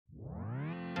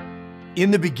In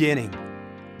the beginning,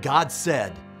 God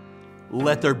said,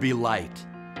 "Let there be light."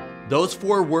 Those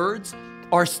 4 words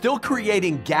are still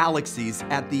creating galaxies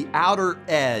at the outer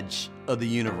edge of the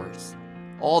universe.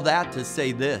 All that to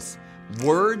say this: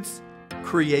 words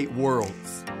create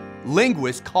worlds.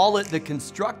 Linguists call it the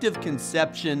constructive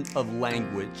conception of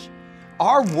language.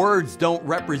 Our words don't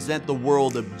represent the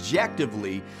world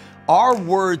objectively. Our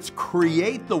words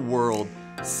create the world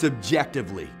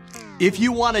subjectively. If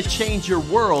you want to change your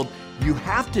world, you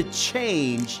have to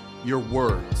change your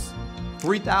words.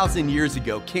 3,000 years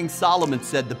ago, King Solomon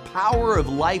said, "The power of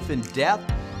life and death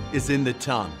is in the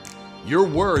tongue." Your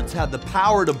words have the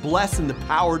power to bless and the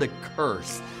power to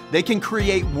curse. They can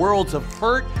create worlds of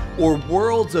hurt or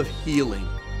worlds of healing.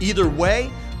 Either way,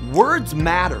 words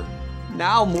matter,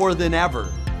 now more than ever.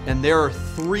 And there are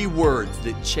 3 words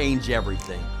that change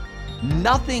everything.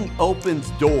 Nothing opens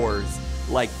doors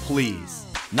like please.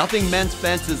 Nothing mends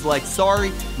fences like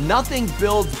sorry. Nothing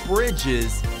builds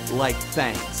bridges like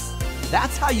thanks.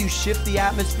 That's how you shift the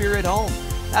atmosphere at home.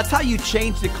 That's how you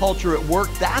change the culture at work.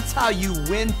 That's how you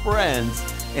win friends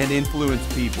and influence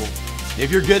people. If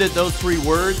you're good at those 3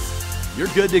 words, you're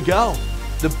good to go.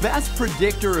 The best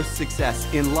predictor of success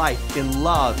in life, in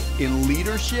love, in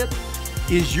leadership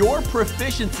is your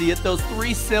proficiency at those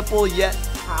 3 simple yet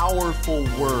powerful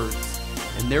words.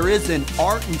 And there is an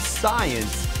art and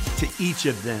science to each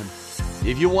of them.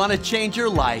 If you want to change your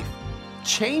life,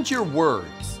 change your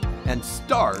words and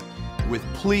start with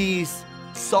please,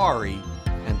 sorry,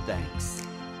 and thanks.